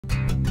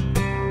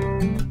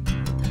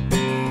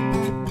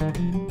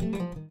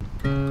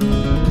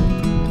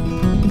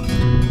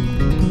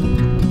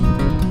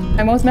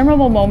My most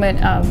memorable moment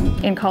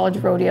in college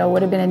rodeo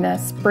would have been in the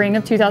spring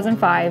of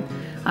 2005.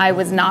 I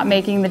was not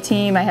making the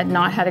team. I had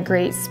not had a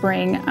great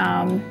spring,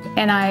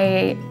 and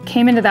I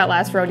came into that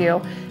last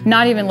rodeo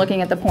not even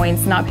looking at the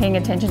points, not paying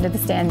attention to the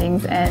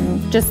standings,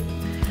 and just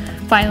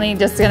finally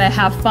just gonna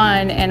have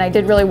fun. And I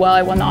did really well.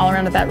 I won the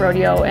all-around at that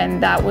rodeo,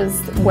 and that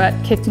was what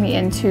kicked me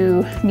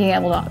into being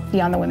able to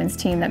be on the women's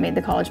team that made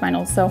the college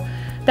finals. So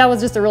that was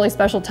just a really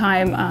special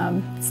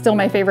time. Still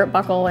my favorite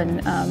buckle,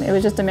 and it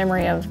was just a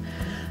memory of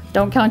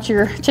don't count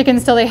your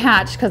chickens till they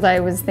hatch, because I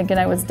was thinking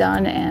I was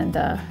done, and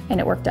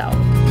it worked out.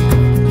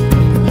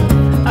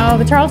 Oh,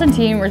 the Tarleton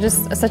team were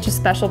just such a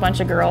special bunch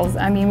of girls.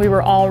 I mean, we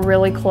were all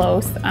really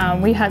close.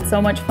 We had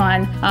so much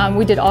fun.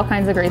 We did all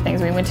kinds of great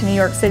things. We went to New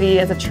York City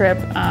as a trip.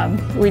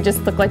 We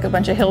just looked like a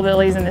bunch of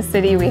hillbillies in the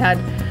city. We had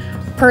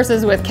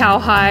purses with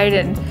cowhide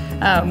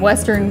and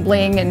Western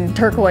bling and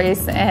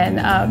turquoise,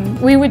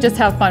 and we would just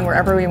have fun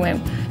wherever we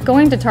went.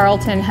 Going to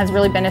Tarleton has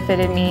really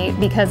benefited me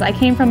because I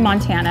came from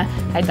Montana.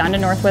 I'd gone to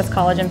Northwest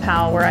College in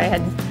Powell, where I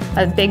had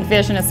a big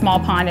fish in a small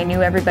pond. I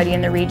knew everybody in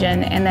the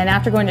region. And then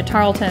after going to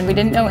Tarleton, we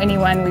didn't know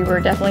anyone. We were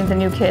definitely the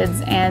new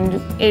kids, and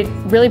it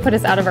really put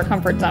us out of our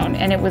comfort zone.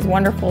 And it was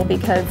wonderful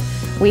because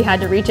we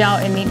had to reach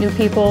out and meet new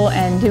people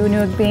and do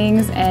new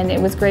things, and it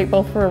was great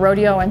both for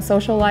rodeo and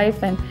social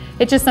life. And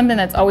it's just something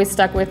that's always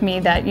stuck with me,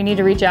 that you need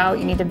to reach out,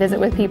 you need to visit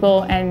with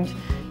people, and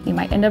you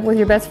might end up with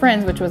your best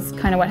friends, which was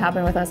kind of what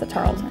happened with us at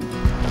Tarleton.